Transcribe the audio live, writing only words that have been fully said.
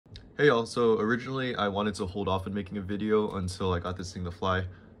Hey y'all, so originally I wanted to hold off on making a video until I got this thing to fly,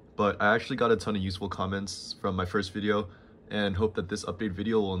 but I actually got a ton of useful comments from my first video and hope that this update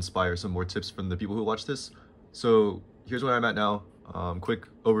video will inspire some more tips from the people who watch this. So here's where I'm at now. Quick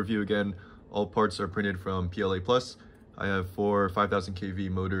overview again, all parts are printed from PLA+. I have 4 5000 kV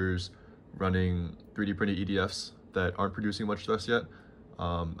motors running 3D printed EDFs that aren't producing much thrust yet.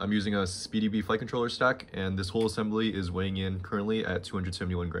 I'm using a SpeedyBee flight controller stack, and this whole assembly is weighing in currently at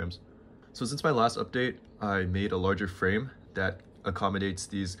 271 grams. So since my last update, I made a larger frame that accommodates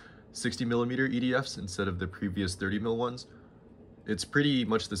these 60mm EDFs instead of the previous 30mm ones. It's pretty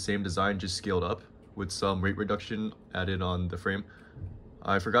much the same design, just scaled up with some weight reduction added on the frame.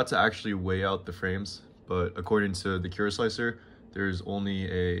 I forgot to actually weigh out the frames, but according to the Cura Slicer, there's only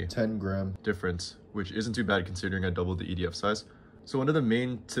a 10 gram difference, which isn't too bad considering I doubled the EDF size. So one of the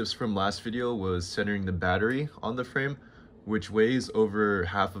main tips from last video was centering the battery on the frame, which weighs over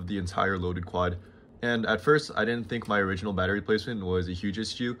half of the entire loaded quad. And at first, I didn't think my original battery placement was a huge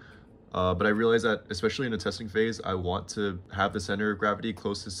issue, but I realized that, especially in the testing phase, I want to have the center of gravity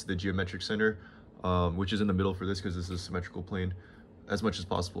closest to the geometric center, which is in the middle for this because this is a symmetrical plane, as much as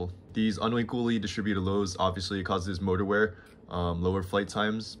possible. These unequally distributed loads obviously causes motor wear, lower flight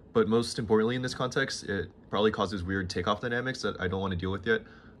times, but most importantly in this context, it probably causes weird takeoff dynamics that I don't want to deal with yet.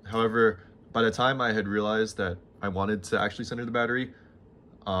 However, by the time I had realized that I wanted to actually center the battery,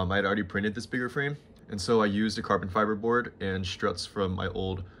 I had already printed this bigger frame, and so I used a carbon fiber board and struts from my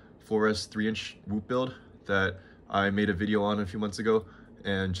old 4S 3-inch Whoop build that I made a video on a few months ago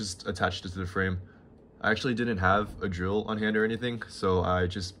and just attached it to the frame. I actually didn't have a drill on hand or anything, so I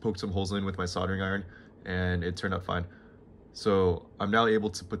just poked some holes in with my soldering iron and it turned out fine. So I'm now able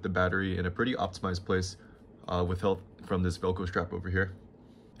to put the battery in a pretty optimized place with help from this Velcro strap over here.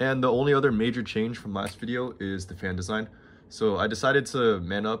 And the only other major change from last video is the fan design. So I decided to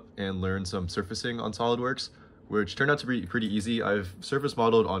man up and learn some surfacing on SolidWorks, which turned out to be pretty easy. I've surface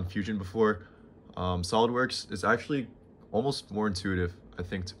modeled on Fusion before. SolidWorks is actually almost more intuitive, I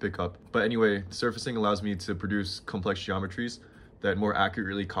think, to pick up. But anyway, surfacing allows me to produce complex geometries that more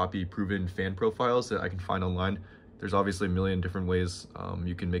accurately copy proven fan profiles that I can find online. There's obviously a million different ways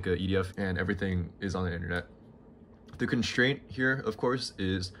you can make an EDF, and everything is on the internet. The constraint here, of course,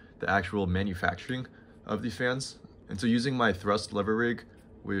 is the actual manufacturing of the fans. And so using my thrust lever rig,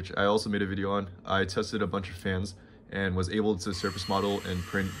 which I also made a video on, I tested a bunch of fans and was able to surface model and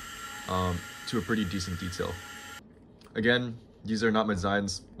print to a pretty decent detail. Again, these are not my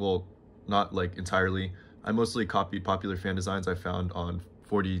designs, well, not like entirely. I mostly copied popular fan designs I found on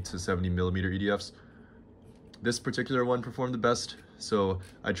 40 to 70mm EDFs. This particular one performed the best, so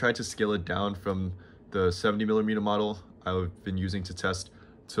I tried to scale it down from the 70mm model I've been using to test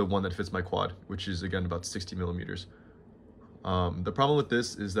to one that fits my quad, which is again about 60mm. The problem with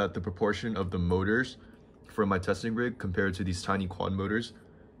this is that the proportion of the motors from my testing rig compared to these tiny quad motors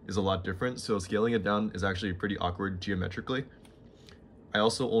is a lot different, so scaling it down is actually pretty awkward geometrically. I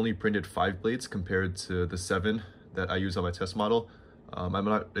also only printed 5 blades compared to the 7 that I use on my test model. I'm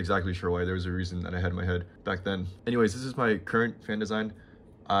not exactly sure why. There was a reason that I had in my head back then. Anyways, this is my current fan design,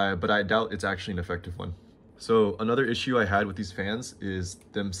 but I doubt it's actually an effective one. So another issue I had with these fans is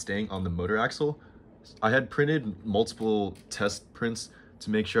them staying on the motor axle. I had printed multiple test prints to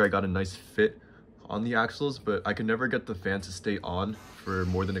make sure I got a nice fit on the axles, but I could never get the fan to stay on for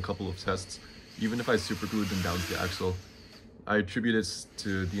more than a couple of tests, even if I super glued them down to the axle. I attribute this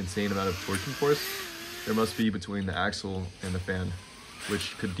to the insane amount of torquing force there must be between the axle and the fan,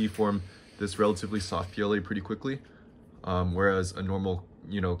 which could deform this relatively soft PLA pretty quickly, whereas a normal,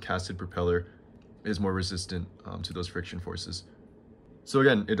 casted propeller is more resistant to those friction forces. So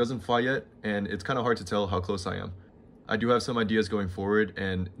again, it doesn't fly yet, and it's kind of hard to tell how close I am. I do have some ideas going forward,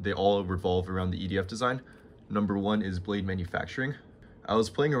 and they all revolve around the EDF design. Number one is blade manufacturing. I was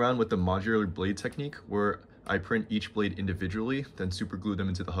playing around with the modular blade technique, where I print each blade individually, then super glue them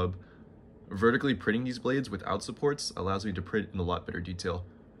into the hub. Vertically printing these blades without supports allows me to print in a lot better detail.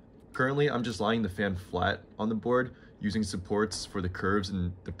 Currently, I'm just lying the fan flat on the board, using supports for the curves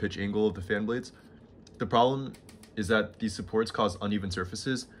and the pitch angle of the fan blades. The problem is that these supports cause uneven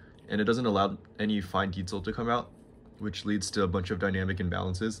surfaces, and it doesn't allow any fine detail to come out, which leads to a bunch of dynamic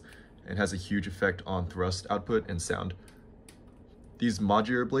imbalances and has a huge effect on thrust output and sound. These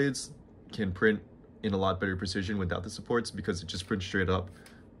modular blades can print in a lot better precision without the supports because it just prints straight up,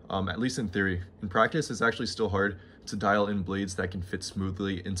 at least in theory. In practice, it's actually still hard to dial in blades that can fit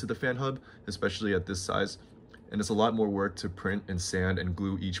smoothly into the fan hub, especially at this size, and it's a lot more work to print and sand and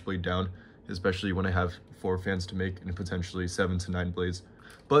glue each blade down, especially when I have 4 fans to make and potentially 7 to 9 blades.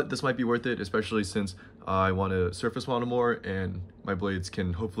 But this might be worth it, especially since I want to surface mount more, and my blades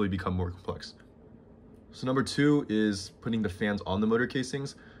can hopefully become more complex. So number 2 is putting the fans on the motor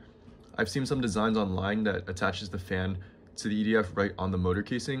casings. I've seen some designs online that attaches the fan to the EDF right on the motor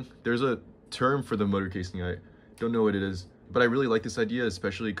casing. There's a term for the motor casing, I don't know what it is, but I really like this idea,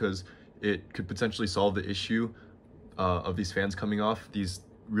 especially because it could potentially solve the issue of these fans coming off these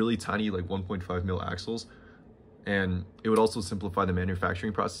really tiny, like 1.5 mil axles. And it would also simplify the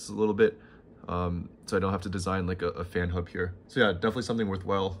manufacturing process a little bit, so I don't have to design like a fan hub here. So yeah, definitely something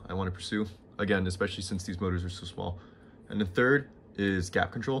worthwhile I want to pursue, again, especially since these motors are so small. And the third is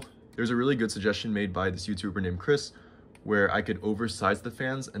gap control. There's a really good suggestion made by this YouTuber named Chris, where I could oversize the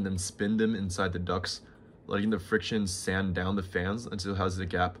fans and then spin them inside the ducts, letting the friction sand down the fans until it has a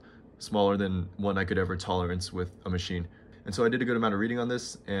gap smaller than one I could ever tolerance with a machine. And so I did a good amount of reading on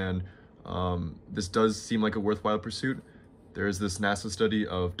this, and this does seem like a worthwhile pursuit. There is this NASA study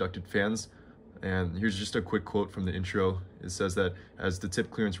of ducted fans, and here's just a quick quote from the intro. It says that as the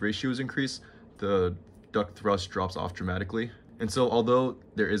tip clearance ratios increase, the duct thrust drops off dramatically. And so although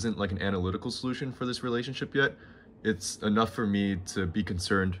there isn't like an analytical solution for this relationship yet, it's enough for me to be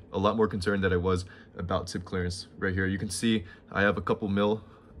concerned, a lot more concerned than I was about tip clearance. Right here, you can see I have a couple mil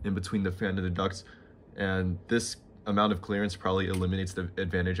in between the fan and the ducts, and this amount of clearance probably eliminates the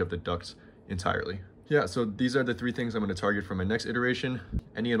advantage of the ducts entirely. Yeah, so these are the 3 things I'm going to target for my next iteration.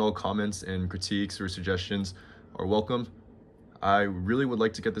 Any and all comments and critiques or suggestions are welcome. I really would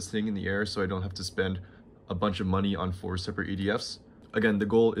like to get this thing in the air so I don't have to spend a bunch of money on 4 separate EDFs. Again, the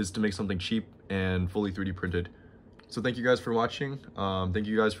goal is to make something cheap and fully 3D printed. So thank you guys for watching. Thank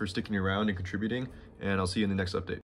you guys for sticking around and contributing, and I'll see you in the next update.